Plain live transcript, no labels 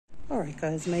Alright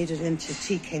guys, made it into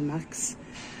T.K.MAXX.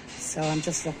 So I'm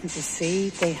just looking to see,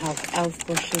 they have elf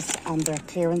brushes on their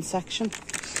clearance section.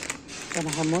 Don't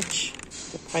know how much.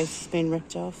 The price has been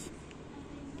ripped off.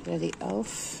 Bloody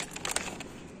elf.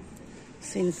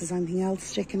 Seeing if there's anything else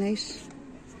sticking out.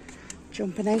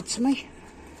 Jumping out to me.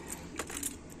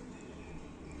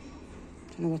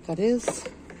 Don't know what that is.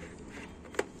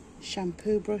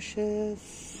 Shampoo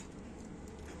brushes.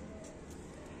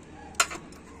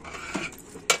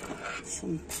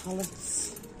 Some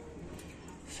palettes.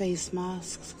 Face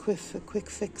masks, quick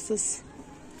fixes.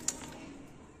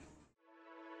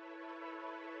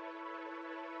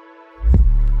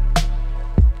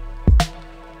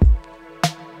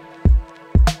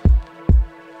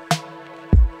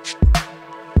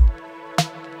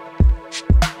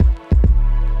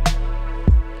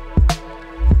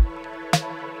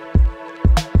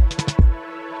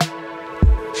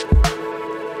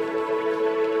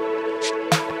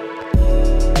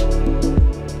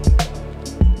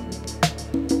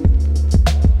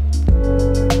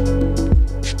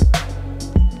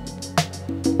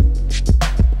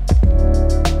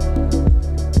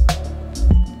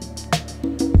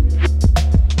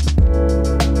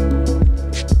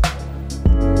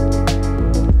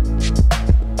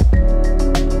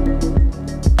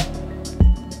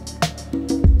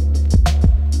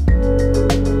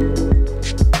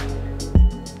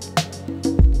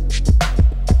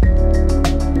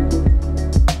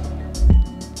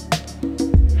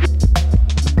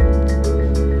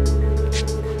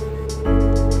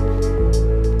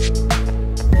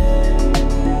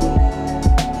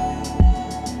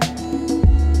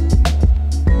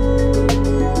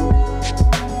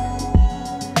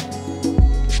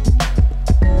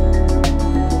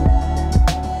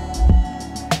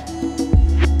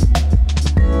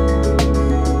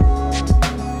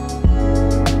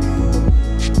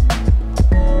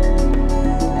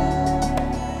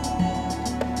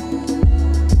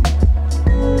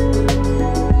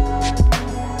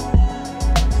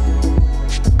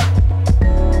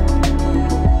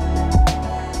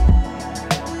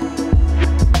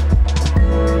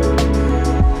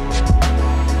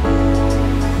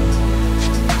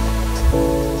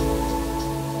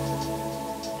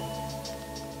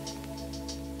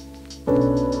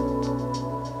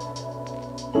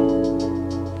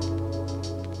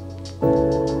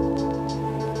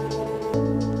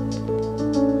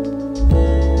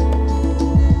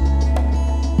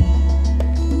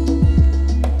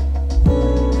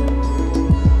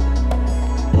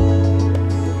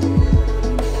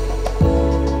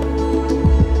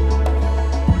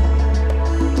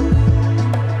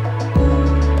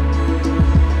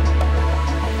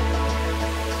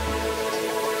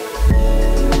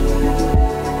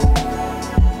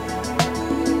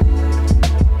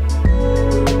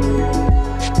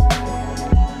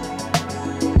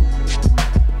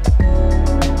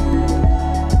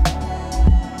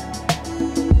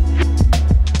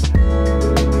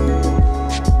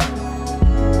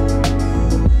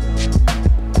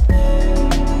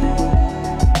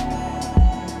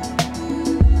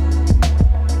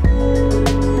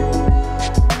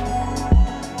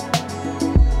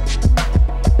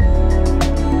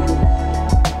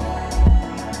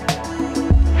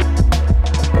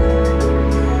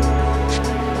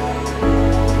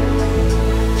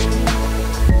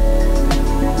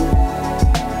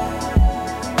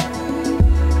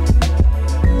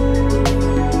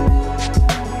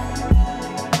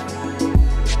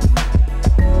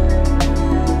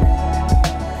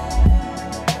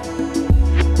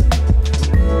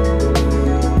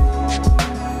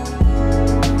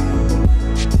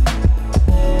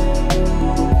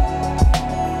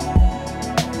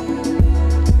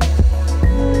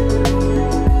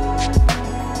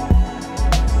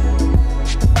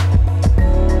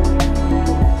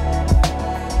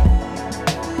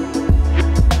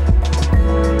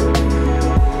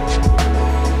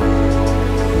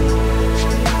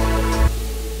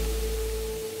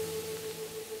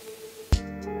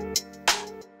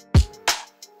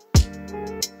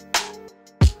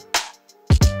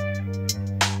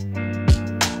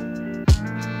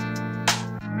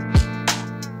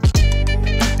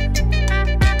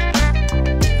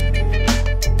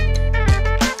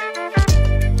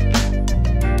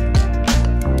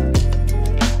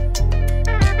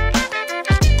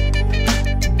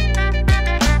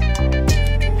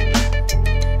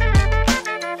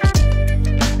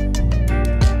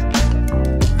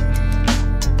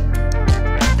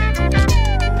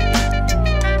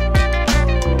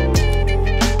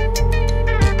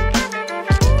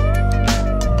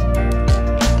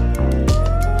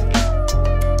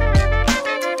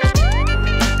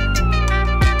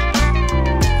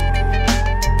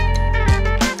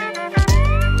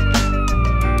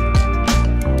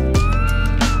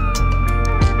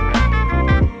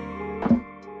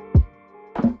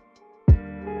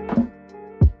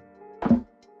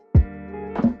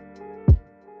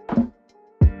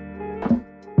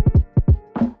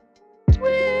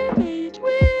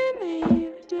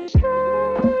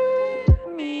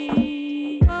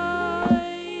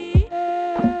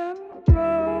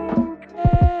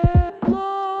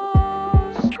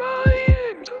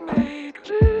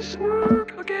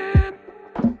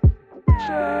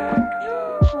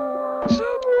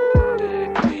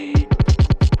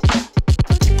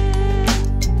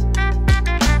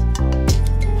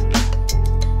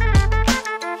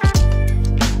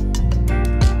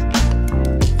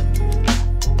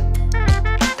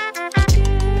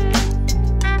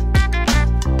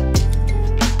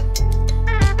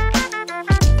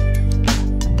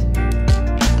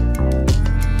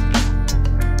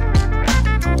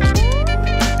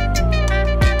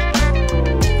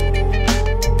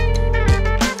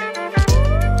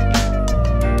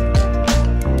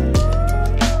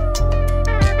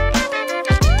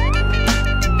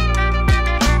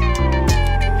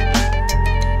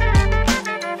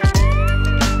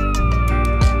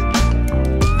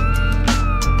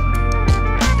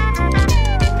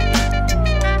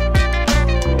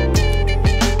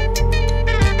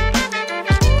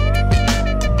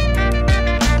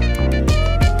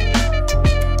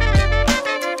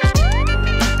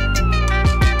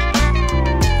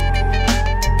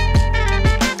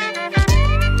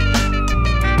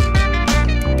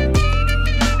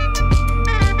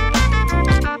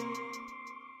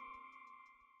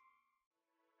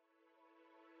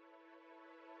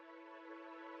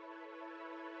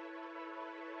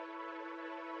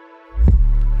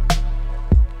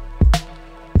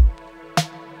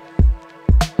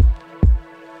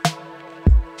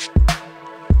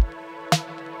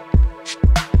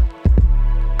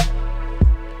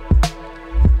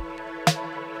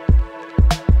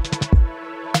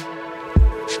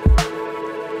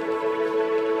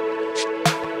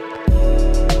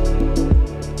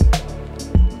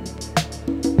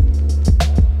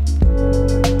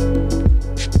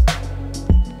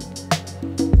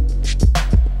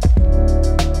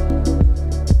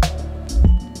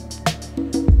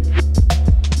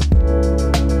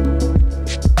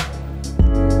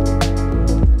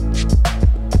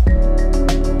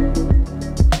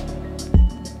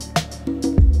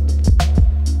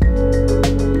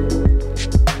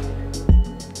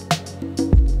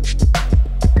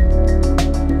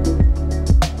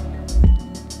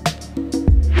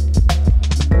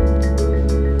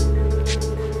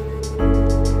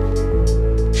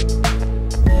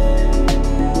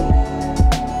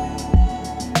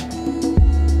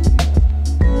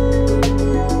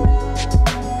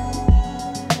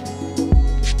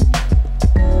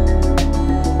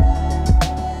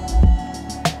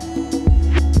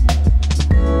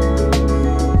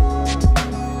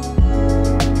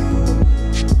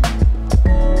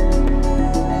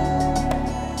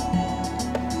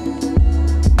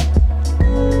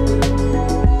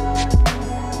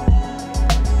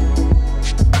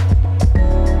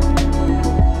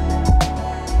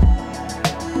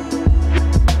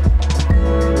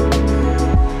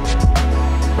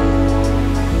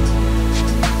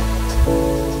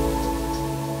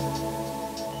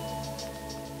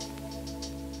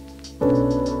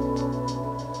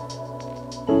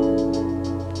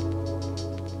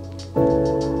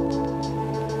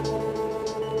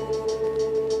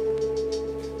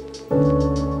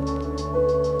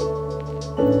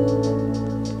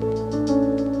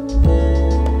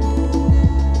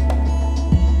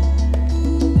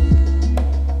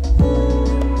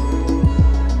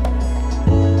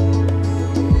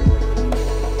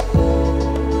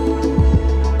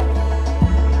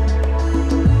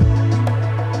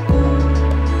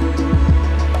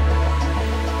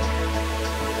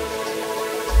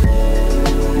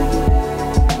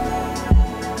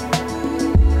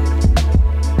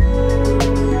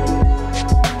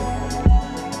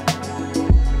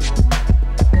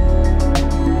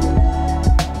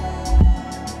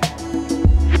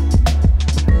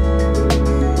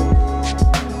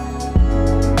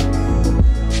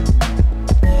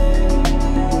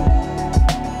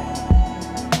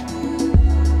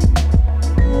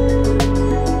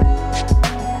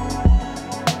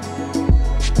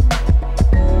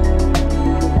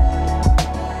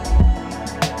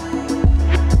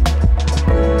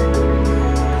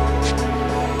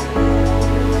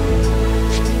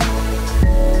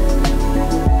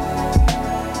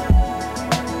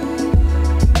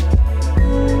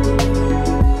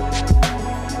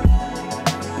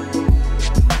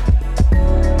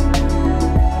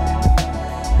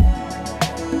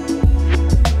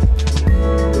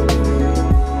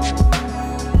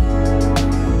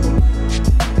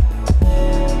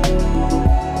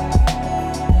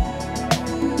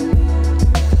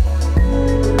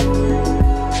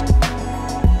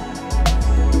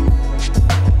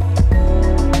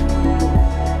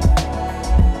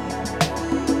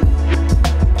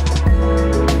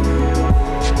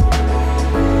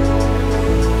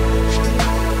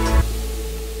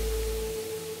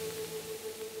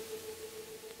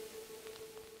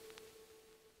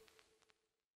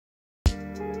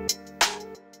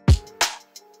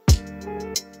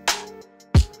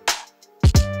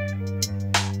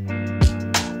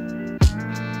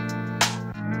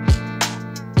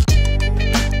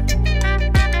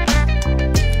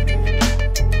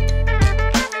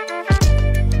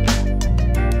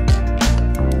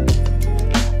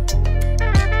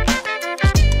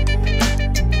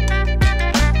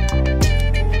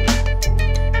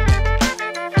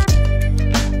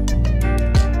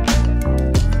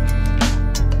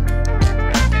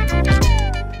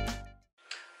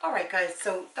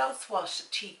 was what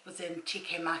was in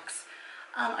T.K.MAXX.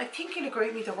 And I think you'll agree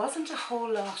with me, there wasn't a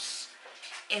whole lot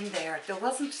in there. There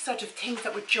wasn't sort of things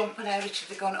that were jumping out at you,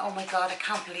 they're going, oh my God, I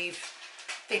can't believe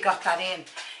they got that in.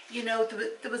 You know,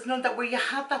 there was none that where you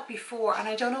had that before, and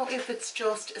I don't know if it's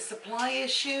just a supply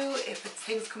issue, if it's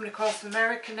things coming across from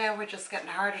America now, we're just getting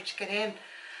harder to get in.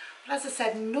 But as I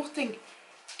said, nothing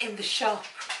in the shop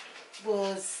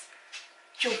was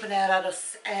jumping out at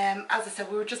us. As I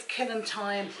said, we were just killing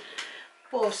time,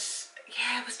 but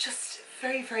yeah, it was just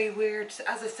very, very weird.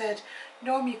 As I said,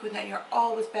 normally you go in there and you're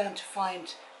always bound to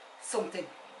find something,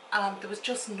 and there was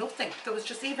just nothing. There was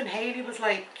just, even Hayley was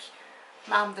like,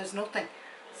 Ma'am, there's nothing.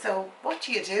 So what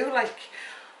do you do? Like,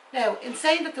 now, in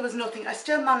saying that there was nothing, I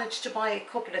still managed to buy a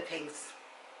couple of things,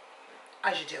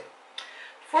 as you do.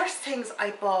 First things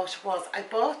I bought was, I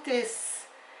bought this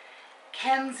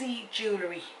Kenzie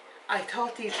jewellery. I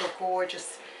thought these were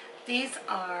gorgeous. These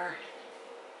are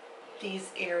these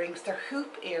earrings. They're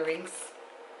hoop earrings,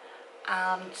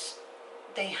 and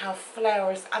they have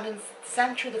flowers, and in the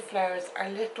centre of the flowers are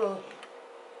little,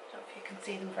 I don't know if you can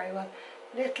see them very well,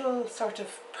 little sort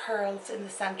of pearls in the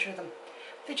centre of them.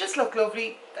 They just look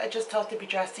lovely. I just thought they'd be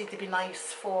dressy, they'd be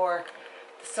nice for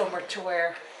the summer to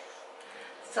wear.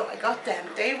 So I got them.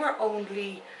 They were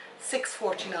only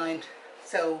 $6.49,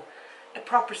 so a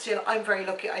proper steal. I'm very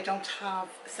lucky, I don't have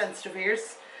sensitive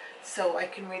ears, so I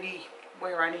can really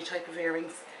wear any type of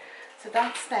earrings. So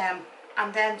that's them.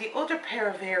 And then the other pair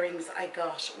of earrings I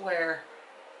got were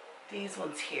these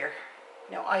ones here.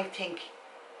 Now I think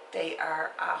they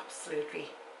are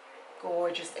absolutely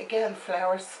gorgeous. Again,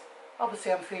 flowers.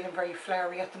 Obviously I'm feeling very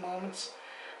flowery at the moment,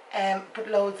 but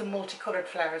loads of multicoloured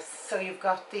flowers. So you've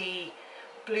got the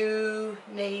blue,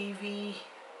 navy,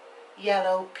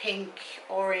 yellow, pink,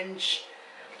 orange,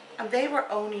 and they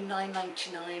were only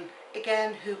 $9.99.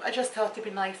 Again, I just thought they'd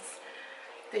be nice.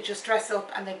 They just dress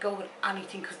up and they go with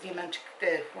anything because the amount of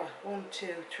the, what, 1,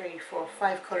 2, 3, 4,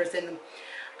 5 colours in them.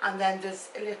 And then there's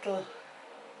a little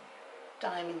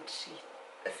diamond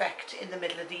effect in the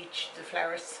middle of each of the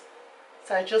flowers.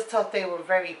 So I just thought they were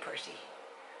very pretty.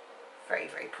 Very,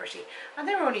 very pretty. And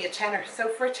they were only a tenner. So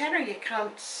for a tenner you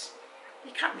can't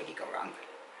really go wrong.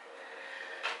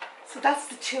 So that's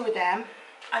the two of them.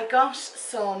 I got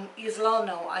some, you'll all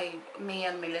know, me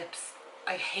and my lips,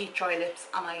 I hate dry lips,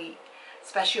 and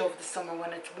especially over the summer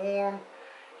when it's warm,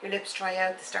 your lips dry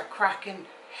out, they start cracking,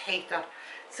 hate that.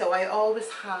 So I always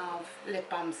have lip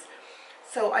balms.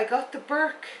 So I got the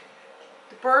Burt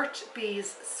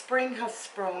Bees Spring Has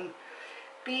Sprung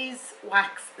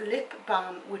Beeswax Lip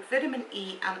Balm with vitamin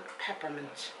E and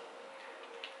peppermint.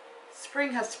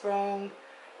 Spring has sprung.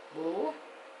 Whoa.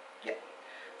 Yep.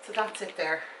 So that's it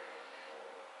there.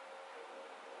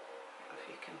 If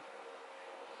you can.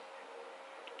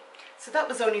 So that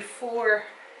was only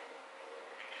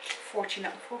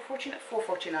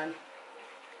 $4.49.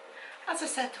 As I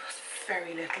said, there was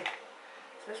very little.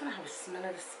 So I just want to have a smell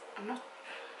of this. I'm not.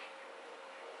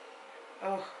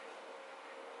 Oh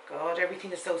God,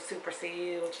 everything is so super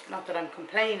sealed. Not that I'm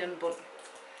complaining, but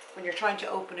when you're trying to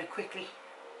open it quickly,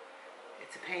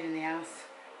 it's a pain in the ass.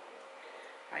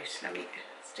 Right, let me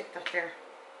stick that there.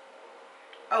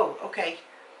 Oh, okay.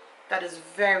 That is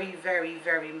very, very,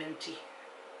 very minty.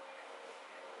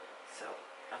 So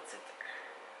that's it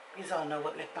there. You all know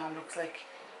what lip balm looks like.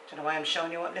 Don't know why I'm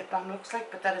showing you what lip balm looks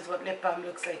like, but that is what lip balm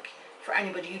looks like for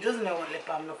anybody who doesn't know what lip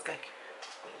balm looks like.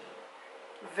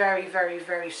 Very, very,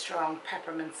 very strong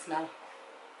peppermint smell.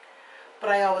 But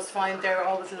I always find they're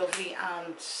always lovely,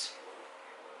 and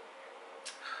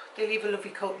they leave a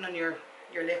lovely coating on your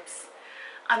lips.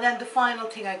 And then the final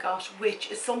thing I got, which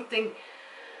is something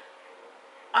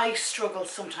I struggle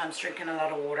sometimes drinking a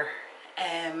lot of water.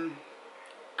 And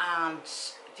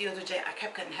the other day I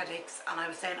kept getting headaches, and I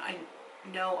was saying I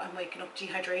know I'm waking up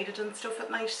dehydrated and stuff at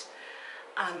night,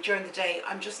 and during the day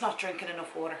I'm just not drinking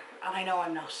enough water, and I know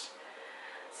I'm not.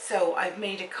 So I've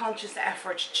made a conscious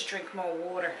effort to drink more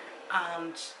water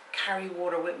and carry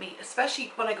water with me,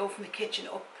 especially when I go from the kitchen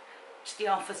up to the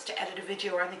office to edit a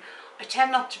video or anything. I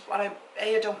tend not to, I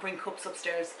don't bring cups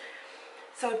upstairs,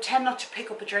 so I tend not to pick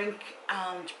up a drink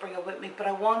and bring it with me, but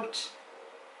I want,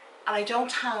 and I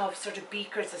don't have sort of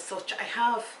beakers as such. I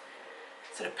have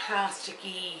sort of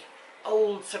plasticky,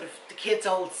 old, sort of the kids'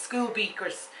 old school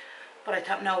beakers, but I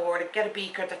thought, no, or to get a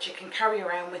beaker that you can carry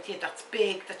around with you, that's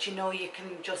big, that you know you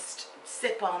can just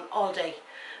sip on all day.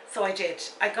 So I did.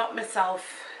 I got myself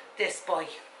this boy.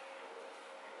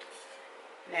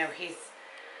 Now he's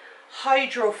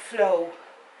Hydro Flow,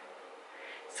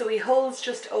 so he holds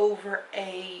just over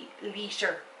a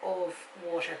litre of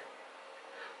water.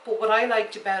 But what I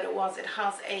liked about it was it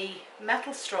has a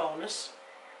metal straw in it,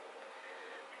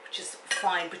 which is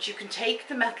fine. But you can take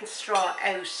the metal straw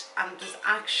out, and there's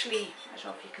actually, I don't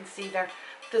know if you can see there,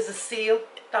 there's a seal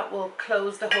that will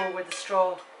close the hole where the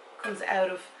straw comes out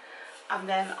of. And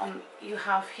then you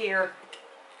have here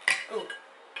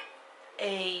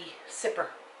a sipper,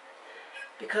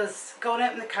 because going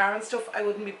out in the car and stuff, I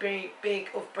wouldn't be big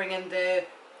of bringing the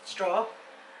straw,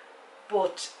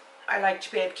 but I like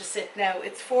to be able to sit. Now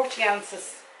it's 40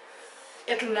 ounces.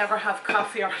 It'll never have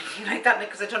coffee or anything like that,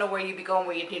 because I don't know where you'd be going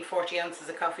where you'd need 40 ounces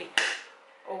of coffee.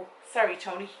 Oh, sorry,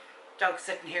 Tony. Dog's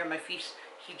sitting here on my feet.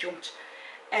 He jumped.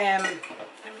 Let me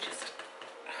just...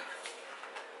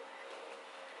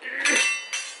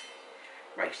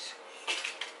 Right.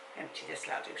 Empty this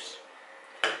lad out.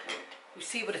 You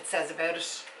see what it says about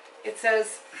it. It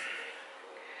says...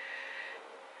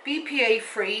 BPA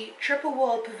free, triple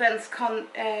wall prevents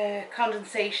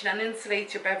condensation and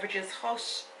insulates your beverages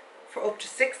hot for up to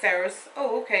 6 hours.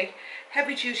 Oh, okay.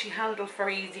 Heavy duty handle for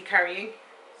easy carrying.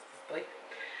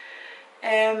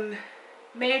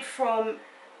 Made from it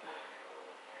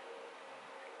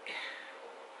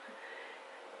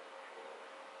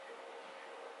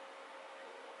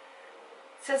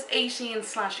says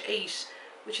 18/8,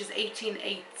 which is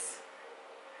 18/8,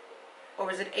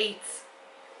 or is it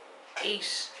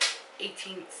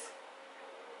 8/18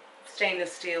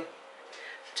 stainless steel.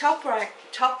 Top rack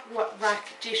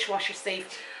dishwasher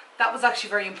safe. That was actually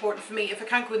very important for me. If I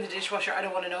can't go in the dishwasher, I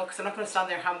don't want to know, because I'm not going to stand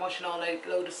there hand washing all out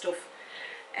load of stuff.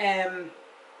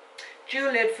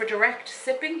 Dual lid for direct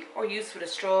sipping or use with a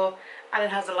straw, and it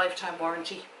has a lifetime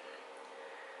warranty.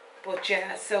 But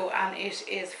yeah, so, and it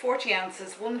is 40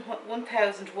 ounces,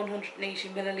 1,180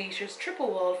 millilitres,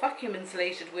 triple wall, vacuum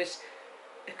insulated with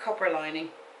a copper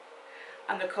lining,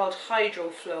 and they're called Hydro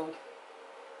Flow.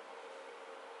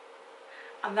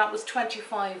 And that was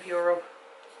 €25.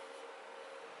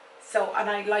 So, and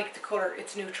I like the colour,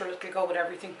 it's neutral, it'll go with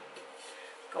everything.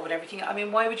 I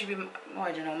mean, why would you be,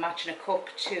 I don't know, matching a cup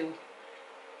too?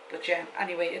 But yeah,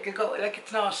 anyway, it'll go, like,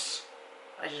 it's not,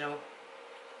 I don't know.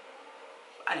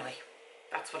 Anyway,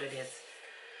 that's what it is.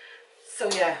 So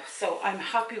yeah, so I'm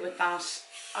happy with that.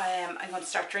 I'm going to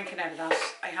start drinking out of that.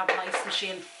 I have an ice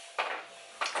machine.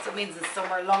 So it means in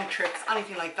summer, long trips,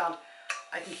 anything like that,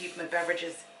 I can keep my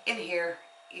beverages in here,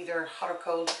 either hot or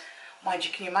cold. Mind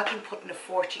you, can you imagine putting a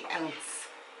 40-ounce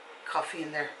coffee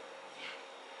in there?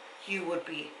 You would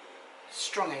be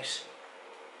strung out.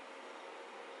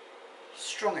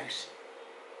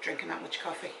 Drinking that much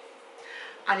coffee.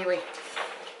 Anyway,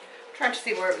 trying to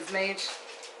see where it was made.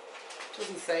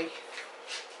 Doesn't say.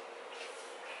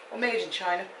 Well, made in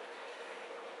China.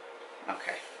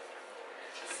 Okay.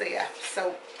 So yeah,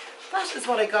 so that is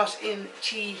what I got in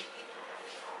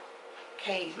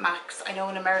T.K.MAXX. I know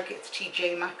in America it's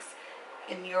TJ Maxx.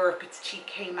 In Europe it's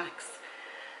T.K.MAXX.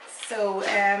 So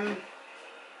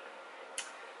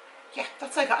yeah,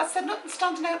 that's what I got. I said nothing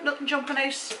standing out, nothing jumping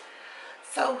out.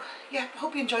 So yeah,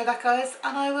 hope you enjoyed that, guys,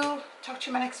 and I will talk to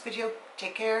you in my next video.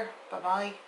 Take care. Bye bye.